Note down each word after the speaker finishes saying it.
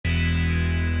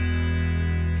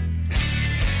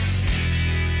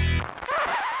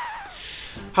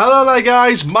Hello there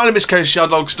guys, my name is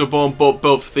Shadlogstubborn, but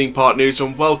built for Theme Park News,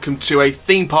 and welcome to a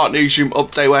Theme Park Newsroom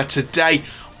update where today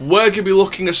we're going to be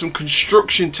looking at some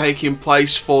construction taking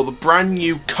place for the brand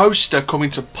new coaster coming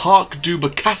to Parc Du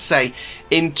Bocasse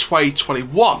in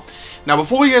 2021. Now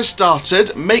before we get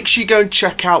started, make sure you go and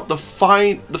check out the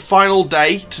final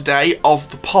day today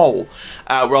of the poll,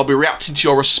 where I'll be reacting to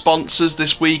your responses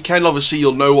this weekend. Obviously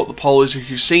you'll know what the poll is if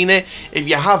you've seen it. If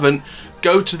you haven't,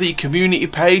 go to the community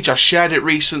page. I shared it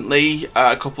recently,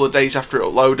 a couple of days after it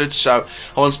uploaded, so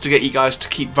I wanted to get you guys to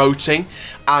keep voting,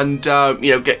 and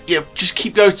just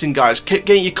keep voting, guys. Keep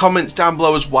getting your comments down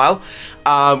below as well.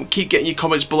 Keep getting your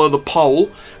comments below the poll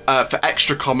for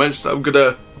extra comments that I'm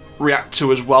gonna react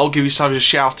to as well. Give yourselves a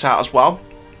shout out as well.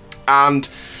 And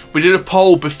we did a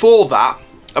poll before that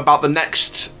about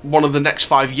one of the next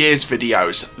 5 years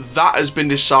videos. That has been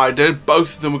decided.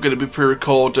 Both of them are going to be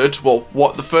pre-recorded. Well,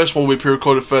 the first one will be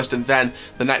pre-recorded first and then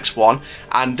the next one,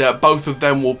 and both of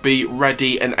them will be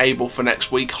ready and able for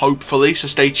next week, hopefully, so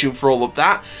stay tuned for all of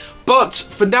that. But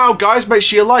for now, guys, make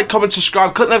sure you like, comment,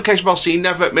 subscribe, click the notification bell so you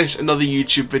never miss another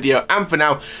YouTube video. And for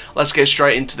now, let's get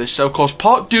straight into this. So, of course,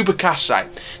 Parc Du Bocasse.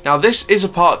 Now, this is a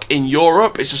park in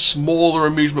Europe. It's a smaller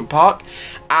amusement park.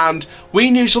 And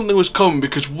we knew something was coming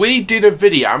because we did a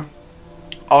video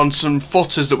on some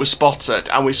footers that were spotted.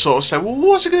 And we sort of said, well,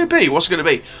 what's it going to be? What's it going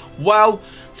to be? Well,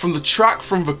 from the track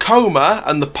from Vekoma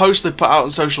and the post they put out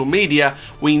on social media,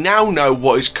 we now know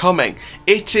what is coming.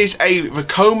 It is a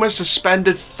Vekoma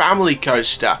Suspended Family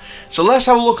Coaster. So let's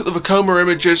have a look at the Vekoma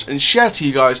images and share to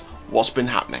you guys what's been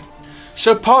happening.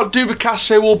 So Parc Du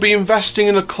Bocasse will be investing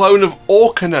in a clone of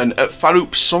Orkanen at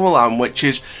Summerland, which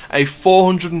is a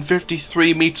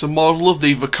 453 metre model of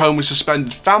the Vekoma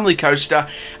Suspended Family Coaster,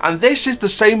 and this is the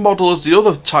same model as the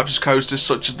other types of coasters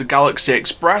such as the Galaxy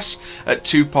Express at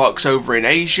 2 parks over in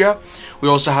Asia. We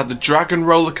also had the Dragon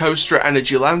roller coaster at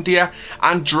Energylandia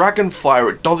and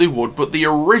Dragonflyer at Dollywood, but the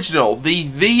original,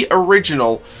 the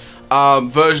original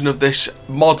version of this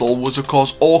model was of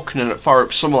course Orkanen at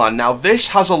Summerland. Now this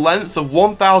has a length of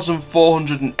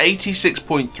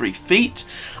 1,486.3 feet,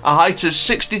 a height of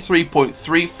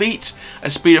 63.3 feet, a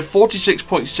speed of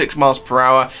 46.6 miles per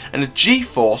hour, and a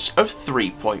G-force of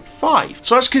 3.5.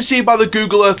 So as you can see by the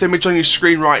Google Earth image on your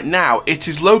screen right now, it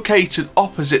is located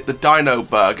opposite the Dino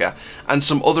Burger and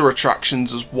some other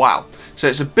attractions as well. So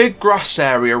it's a big grass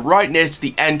area right near to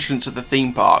the entrance of the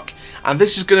theme park. And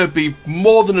this is going to be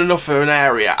more than enough of an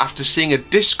area after seeing a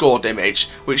Discord image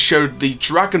which showed the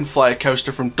Dragonflyer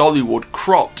coaster from Dollywood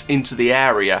cropped into the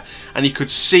area, and you could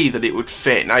see that it would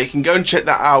fit. Now you can go and check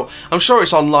that out. I'm sure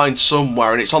it's online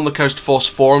somewhere, and it's on the Coaster Force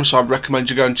forum, so I'd recommend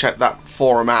you go and check that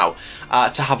forum out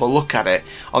to have a look at it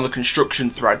on the construction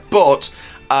thread. But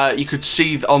you could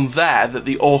see on there that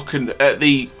the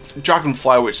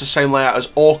Dragonflyer, which is the same layout as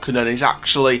Orkanen, is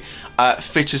actually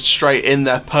fitted straight in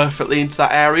there perfectly into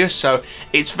that area. So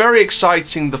it's very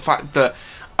exciting, the fact that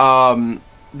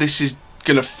this is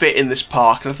going to fit in this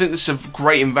park, and I think this is a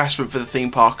great investment for the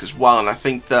theme park as well, and I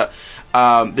think that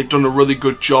they've done a really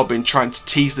good job in trying to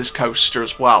tease this coaster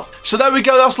as well. So there we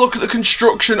go, let's look at the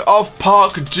construction of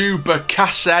Parc Du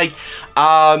Bocasse.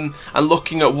 And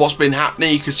looking at what's been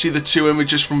happening, you can see the 2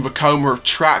 images from Vekoma of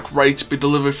track ready to be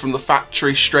delivered from the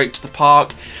factory straight to the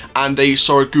park, and you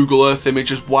saw a Google Earth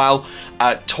image as well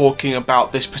talking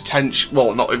about this potential,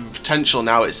 well, not even potential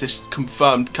now, it's this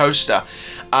confirmed coaster,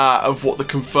 of what the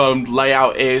confirmed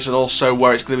layout is and also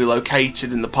where it's going to be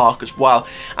located in the park as well.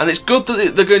 And it's good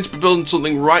that they're going to be building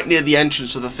something right near the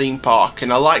entrance of the theme park,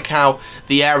 and I like how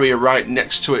the area right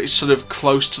next to it is sort of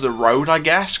close to the road, I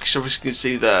guess, because obviously you can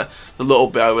see the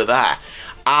little bit over there.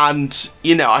 And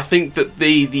you know, I think that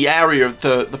the area of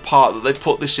the part that they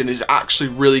put this in is actually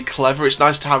really clever. It's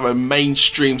nice to have a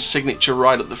mainstream signature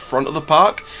right at the front of the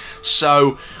park.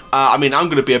 So I mean, I'm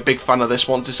going to be a big fan of this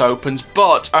once this opens,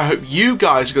 but I hope you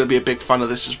guys are going to be a big fan of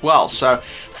this as well. So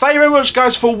thank you very much,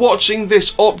 guys, for watching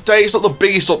this update. It's not the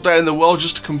biggest update in the world,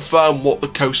 just to confirm what the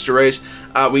coaster is.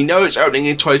 We know it's opening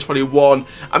in 2021.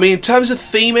 I mean, in terms of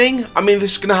theming, I mean,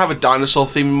 this is going to have a dinosaur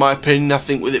theme in my opinion. I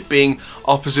think with it being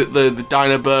opposite the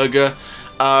Dino Burger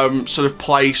sort of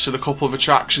place, and a couple of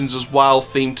attractions as well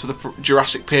themed to the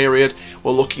Jurassic period.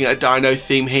 We're looking at a dino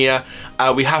theme here.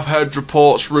 We have heard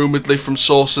reports rumouredly from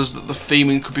sources that the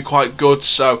theming could be quite good,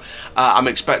 so I'm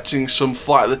expecting some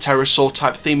Flight of the Pterosaur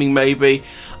type theming maybe.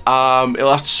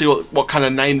 You'll have to see what kind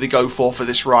of name they go for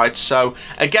this ride. So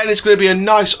again, it's going to be a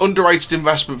nice underrated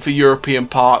investment for European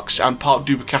parks, and Parc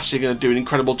Du Bocasse are going to do an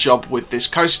incredible job with this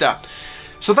coaster.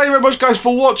 So thank you very much, guys,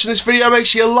 for watching this video. Make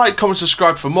sure you like, comment,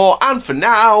 subscribe for more. And for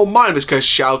now, my name is Coaster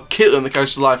Shell, keep living the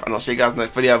coaster life, and I'll see you guys in the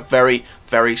next video very,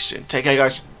 very soon. Take care,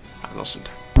 guys. Have an awesome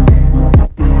day.